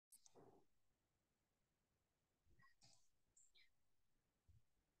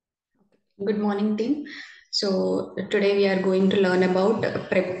Good morning, team. So today we are going to learn about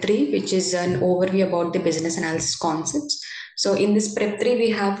Prep 3, which is an overview about the business analysis concepts. So in this Prep 3, we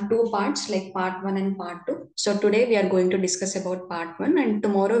have two parts, like part 1 and part 2. So today we are going to discuss about part 1, and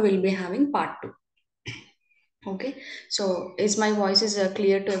tomorrow we'll be having part 2. Okay. So is my voice is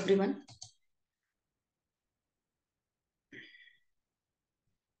clear to everyone?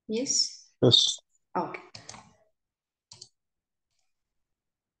 Yes. Yes. Okay.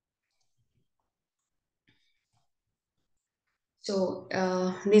 So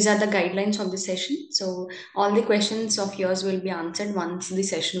these are the guidelines of the session. So all the questions of yours will be answered once the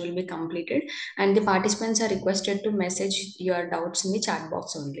session will be completed, and the participants are requested to message your doubts in the chat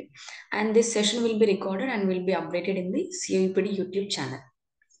box only. And this session will be recorded and will be updated in the COEPD YouTube channel.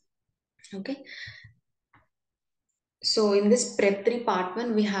 Okay. So in this Prep 3 part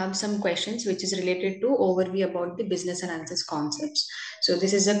 1, we have some questions which is related to overview about the business analysis concepts. So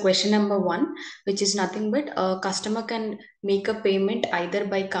this is a question number 1, which is nothing but a customer can make a payment either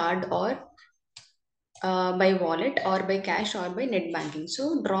by card or by wallet or by cash or by net banking.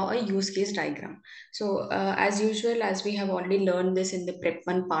 So draw a use case diagram. So as usual, as we have already learned this in the Prep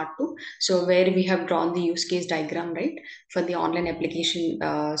 1 part 2, so where we have drawn the use case diagram, right, for the online application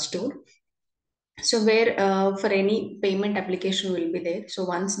store. So where for any payment application will be there. So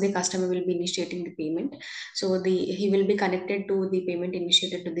once the customer will be initiating the payment, so he will be connected to the payment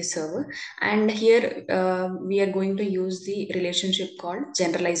initiated to the server. And here we are going to use the relationship called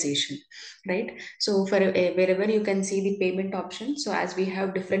generalization, right? So for wherever you can see the payment option. So as we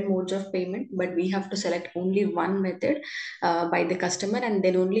have different modes of payment, but we have to select only one method by the customer, and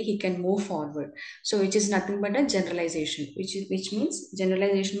then only he can move forward. So which is nothing but a generalization, which means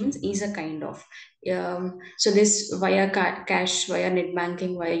generalization means is a kind of so this via cash, via net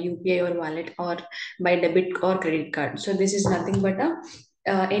banking, via UPI or wallet, or by debit or credit card. So this is nothing but a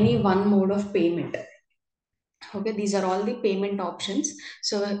any one mode of payment. Okay, these are all the payment options.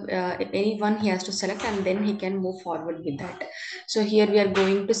 So any one he has to select, and then he can move forward with that. So here we are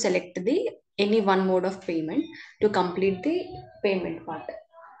going to select the any one mode of payment to complete the payment part.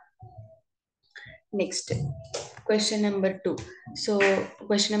 Next, question number 2. So,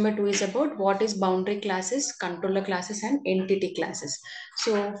 question number 2 is about what is boundary classes, controller classes, and entity classes.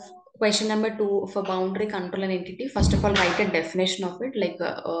 So, question number 2 for boundary, control, and entity. First of all, write a definition of it, like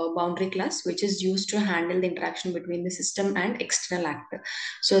a boundary class, which is used to handle the interaction between the system and external actor.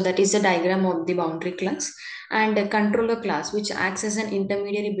 So, that is the diagram of the boundary class, and a controller class, which acts as an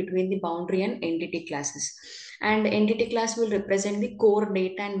intermediary between the boundary and entity classes. And entity class will represent the core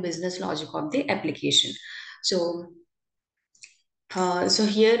data and business logic of the application. So so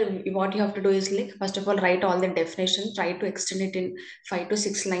here what you have to do is, like, first of all, write all the definition, try to extend it in 5 to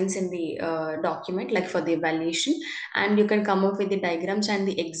 6 lines in the document, like for the evaluation, and you can come up with the diagrams and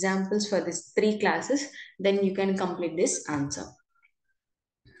the examples for these three classes, then you can complete this answer.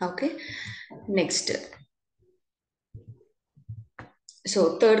 Okay, next.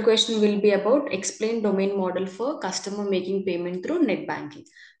 So third question will be about explain domain model for customer making payment through net banking.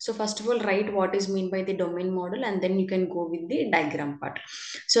 So first of all, write what is meant by the domain model, and then you can go with the diagram part.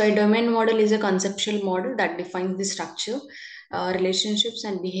 So a domain model is a conceptual model that defines the structure, relationships,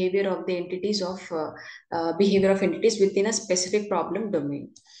 and behavior of entities within a specific problem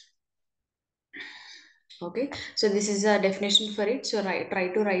domain. Okay, so this is a definition for it. So try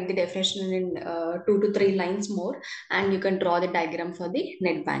to write the definition in 2 to 3 lines more, and you can draw the diagram for the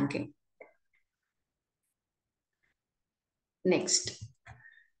net banking. Next.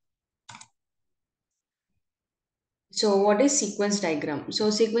 So what is sequence diagram? So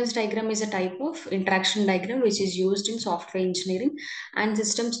sequence diagram is a type of interaction diagram which is used in software engineering and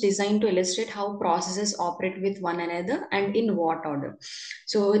systems designed to illustrate how processes operate with one another and in what order.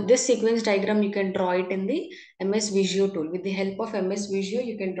 So this sequence diagram, you can draw it in the MS Visio tool. With the help of MS Visio,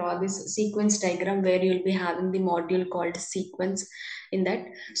 you can draw this sequence diagram where you'll be having the module called sequence in that.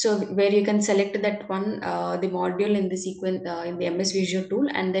 So where you can select that one, the module in the sequence in the MS Visio tool,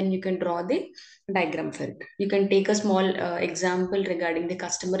 and then you can draw the diagram for it. You can take a small example regarding the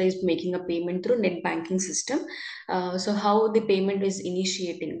customer is making a payment through net banking system. So how the payment is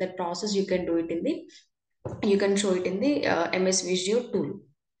initiating that process, you can do it in the, you can show it in the MS Visio tool.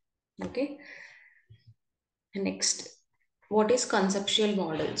 Okay. Next, what is conceptual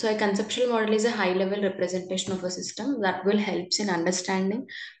model? So a conceptual model is a high level representation of a system that will helps in understanding,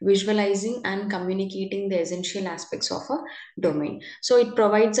 visualizing, and communicating the essential aspects of a domain. So it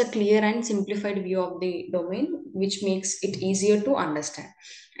provides a clear and simplified view of the domain, which makes it easier to understand.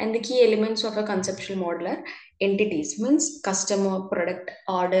 And the key elements of a conceptual model are entities means customer, product,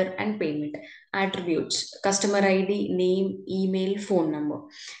 order, and payment. Attributes, customer ID, name, email, phone number.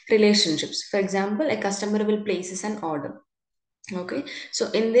 Relationships, for example, a customer will places an order. Okay, so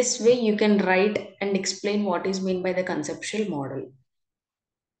in this way, you can write and explain what is meant by the conceptual model.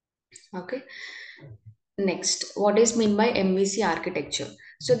 Okay. Next, what is meant by MVC architecture?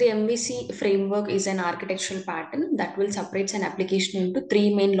 So the MVC framework is an architectural pattern that will separate an application into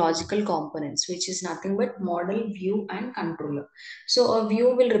three main logical components, which is nothing but model, view, and controller. So a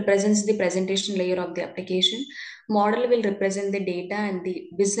view will represent the presentation layer of the application. Model will represent the data and the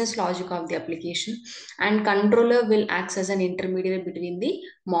business logic of the application, and controller will act as an intermediary between the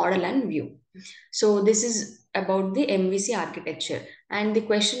model and view. So this is about the MVC architecture. And the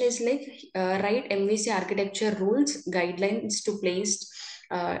question is like, write MVC architecture rules, guidelines to place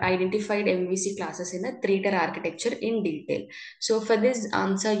identified MVC classes in a three-tier architecture in detail. So for this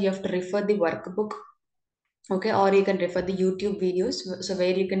answer, you have to refer the workbook, okay, or you can refer the YouTube videos. So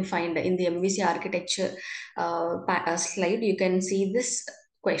where you can find in the MVC architecture slide, you can see this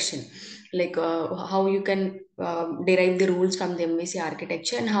question, like how you can derive the rules from the MVC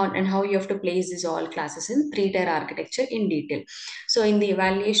architecture, and how you have to place these all classes in three-tier architecture in detail. So in the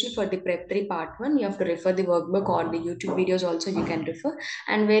evaluation for the prep 3 part 1, you have to refer the workbook or the YouTube videos also you can refer,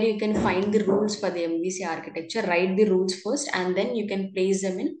 and where you can find the rules for the MVC architecture, write the rules first, and then you can place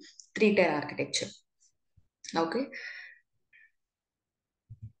them in three-tier architecture. Okay.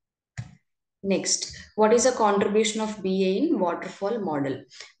 Next, what is the contribution of BA in waterfall model?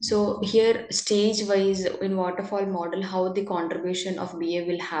 So here, stage wise in waterfall model, how the contribution of BA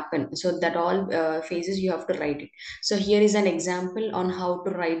will happen. So that all phases you have to write it. So here is an example on how to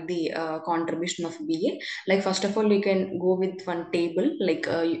write the contribution of BA. Like first of all, you can go with one table, like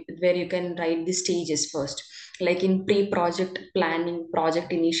where you can write the stages first. Like in pre-project planning,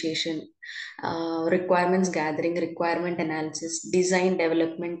 project initiation, requirements gathering, requirement analysis, design,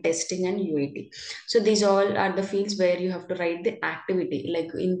 development, testing, and UAT. So these all are the fields where you have to write the activity.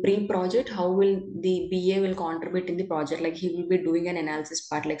 Like in pre-project, how will the BA will contribute in the project? Like he will be doing an analysis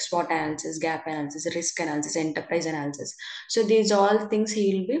part, like SWOT analysis, gap analysis, risk analysis, enterprise analysis. So these all things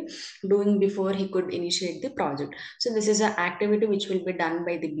he will be doing before he could initiate the project. So this is an activity which will be done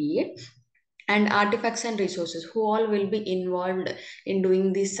by the BA. And artifacts and resources, who all will be involved in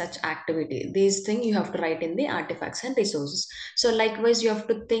doing this such activity, these things you have to write in the artifacts and resources. So likewise, you have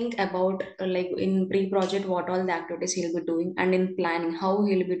to think about like in pre-project what all the activities he'll be doing, and in planning how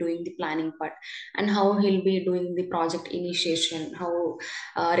he'll be doing the planning part, and how he'll be doing the project initiation, how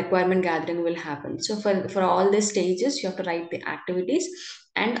requirement gathering will happen. So for all these stages, you have to write the activities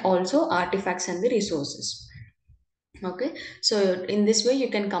and also artifacts and the resources. Okay, so in this way, you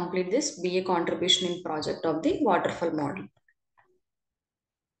can complete this BA contribution in project of the waterfall model.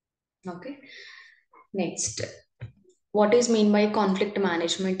 Okay, next, what is mean by conflict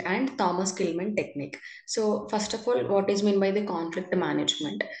management and Thomas Kilmann technique? So first of all, what is mean by the conflict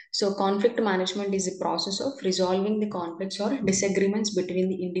management? So conflict management is a process of resolving the conflicts or disagreements between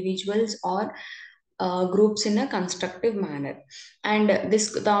the individuals or groups in a constructive manner. And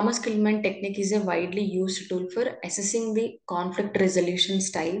this Thomas Kilmann technique is a widely used tool for assessing the conflict resolution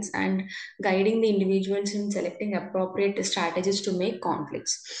styles and guiding the individuals in selecting appropriate strategies to make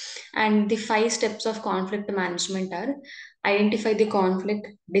conflicts. And the 5 steps of conflict management are: identify the conflict,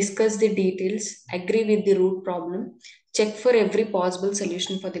 discuss the details, agree with the root problem, check for every possible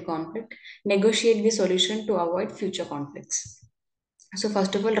solution for the conflict, negotiate the solution to avoid future conflicts. So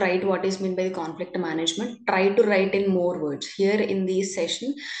first of all, write what is meant by the conflict management. Try to write in more words. Here in this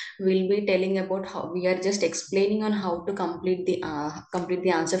session, we'll be telling about how we are just explaining on how to complete the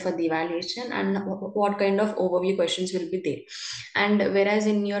answer for the evaluation, and what kind of overview questions will be there. And whereas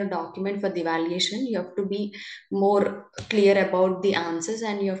in your document for the evaluation, you have to be more clear about the answers,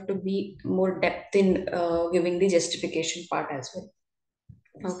 and you have to be more depth in giving the justification part as well.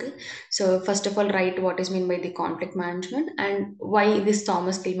 Okay, so first of all, write what is meant by the conflict management and why this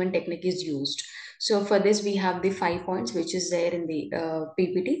Thomas Kilmann technique is used. So for this, we have the 5 points which is there in the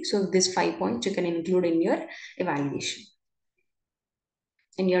PPT. So these 5 points you can include in your evaluation,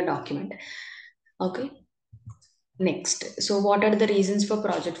 in your document. Okay. Next, so what are the reasons for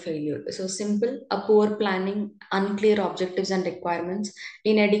project failure? So simple, a poor planning, unclear objectives and requirements,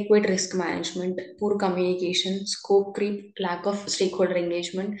 inadequate risk management, poor communication, scope creep, lack of stakeholder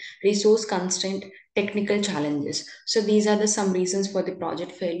engagement, resource constraint, technical challenges. So these are the some reasons for the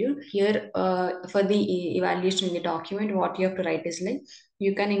project failure. Here, for the evaluation in the document, what you have to write is like,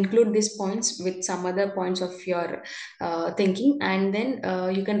 You can include these points with some other points of your thinking, and then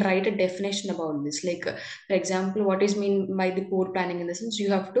you can write a definition about this. Like, for example, what is mean by the poor planning in the sense you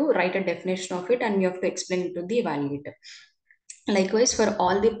have to write a definition of it and you have to explain it to the evaluator. Likewise, for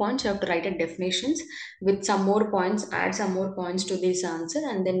all the points, you have to write a definitions with some more points, add some more points to this answer,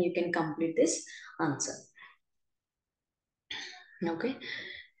 and then you can complete this answer. Okay.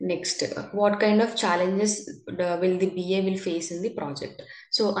 Next, what kind of challenges will the BA will face in the project?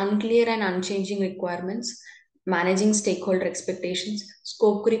 So unclear and unchanging requirements, managing stakeholder expectations,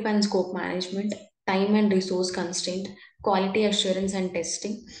 scope creep and scope management, time and resource constraint, quality assurance and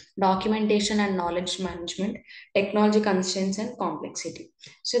testing, documentation and knowledge management, technology constraints and complexity.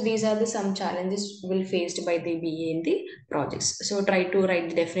 So these are the some challenges will faced by the BA in the projects. So try to write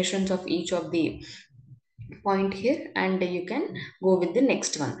the definitions of each of the point here, and you can go with the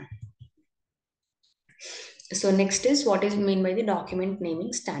next one. So next is what is mean by the document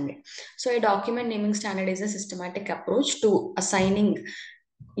naming standard. So a document naming standard is a systematic approach to assigning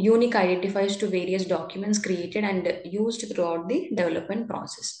unique identifiers to various documents created and used throughout the development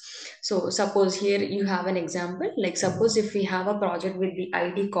process. So suppose here you have an example, like suppose if we have a project with the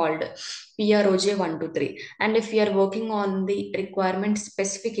ID called PROJ123, and if we are working on the requirement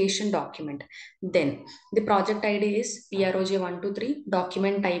specification document, then the project ID is PROJ123,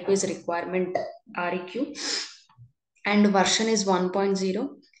 document type is requirement REQ, and version is 1.0,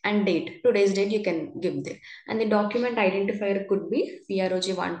 and date, today's date you can give there, and the document identifier could be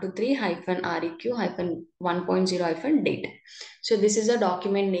PROG123 hyphen REQ hyphen 1.0 hyphen date. So this is a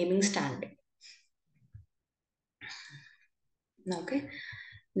document naming standard. Okay.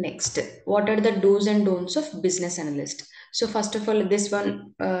 Next, what are the do's and don'ts of business analyst? So first of all, this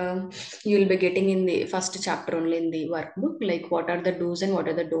one you will be getting in the first chapter only in the workbook. Like what are the do's and what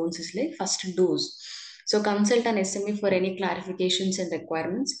are the don'ts is like first do's. So consult an SME for any clarifications and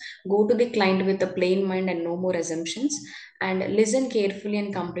requirements. Go to the client with a plain mind and no more assumptions, and listen carefully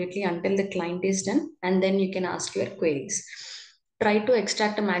and completely until the client is done, and then you can ask your queries. Try to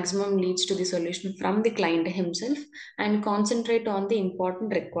extract a maximum leads to the solution from the client himself, and concentrate on the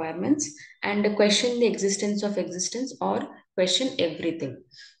important requirements, and question the existence of existence or question everything.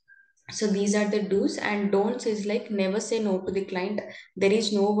 So these are the do's, and don'ts is like never say no to the client. There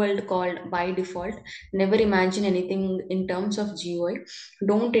is no world called by default. Never imagine anything in terms of GUI.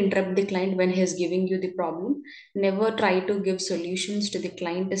 Don't interrupt the client when he is giving you the problem. Never try to give solutions to the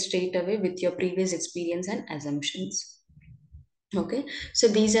client straight away with your previous experience and assumptions. Okay, so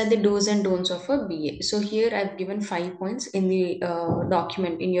these are the do's and don'ts of a BA. So here I've given 5 points in the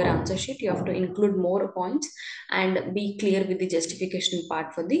document. In your answer sheet, you have to include more points and be clear with the justification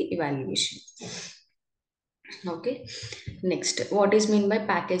part for the evaluation. Okay. Next, what is mean by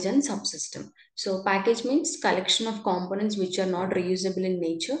package and subsystem? So package means collection of components which are not reusable in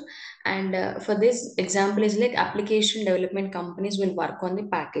nature. And for this example is like application development companies will work on the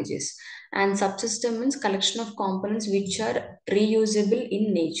packages. And subsystem means collection of components which are reusable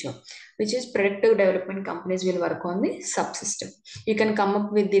in nature, which is predictive development companies will work on the subsystem. You can come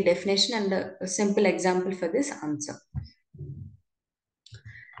up with the definition and a simple example for this answer.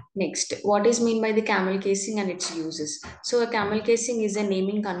 Next, what is mean by the camel casing and its uses? So a camel casing is a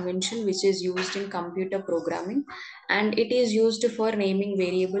naming convention which is used in computer programming, and it is used for naming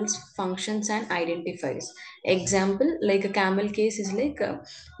variables, functions and identifiers. Example, like a camel case is like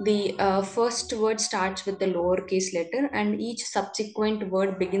the first word starts with the lowercase letter and each subsequent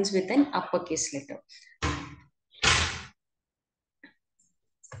word begins with an uppercase letter.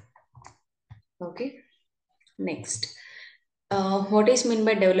 Okay. Next, what is meant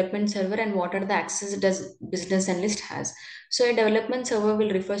by development server and what are the access does business analyst has? So a development server will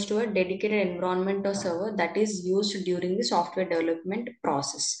refers to a dedicated environment or server that is used during the software development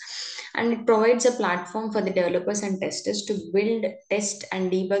process, and it provides a platform for the developers and testers to build, test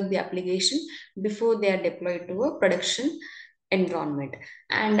and debug the application before they are deployed to a production environment.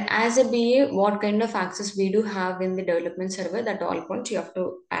 And as a BA, what kind of access we do have in the development server, that all points you have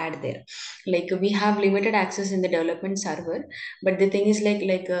to add there. Like we have limited access in the development server, but the thing is like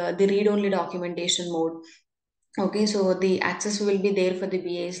the read only documentation mode. Okay, so the access will be there for the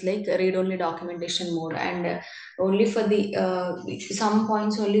BAs like read only documentation mode, and only for the some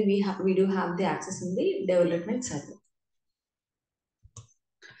points only we do have the access in the development server.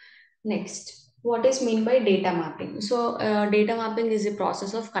 Next, what is mean by data mapping? So, data mapping is a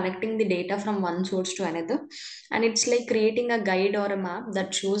process of connecting the data from one source to another, and it's like creating a guide or a map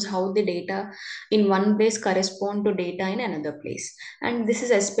that shows how the data in one place correspond to data in another place. And this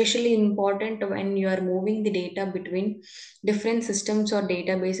is especially important when you are moving the data between different systems or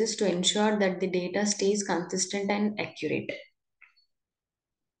databases to ensure that the data stays consistent and accurate.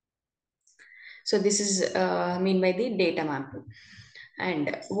 So this is mean by the data mapping.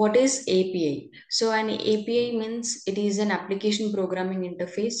 And what is API? So an API means it is an application programming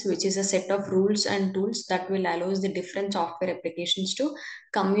interface, which is a set of rules and tools that will allow the different software applications to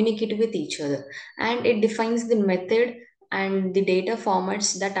communicate with each other. And it defines the method and the data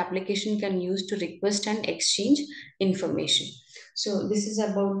formats that application can use to request and exchange information. So this is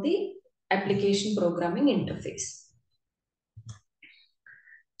about the application programming interface.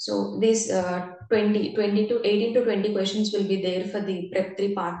 So these 20 to 18 to 20 questions will be there for the prep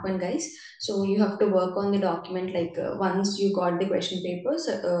 3 part 1, guys. So you have to work on the document like once you got the question papers,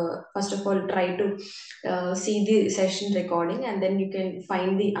 first of all, try to see the session recording, and then you can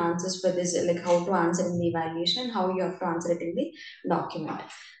find the answers for this, like how to answer in the evaluation and how you have to answer it in the document.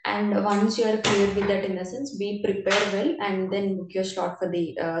 And once you are clear with that, in essence, be prepared well and then book your slot for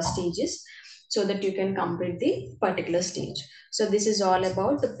the stages so that you can complete the particular stage. So this is all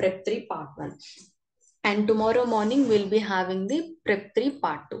about the prep 3 part 1. And tomorrow morning we'll be having the prep 3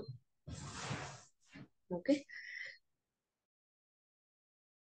 part 2. Okay.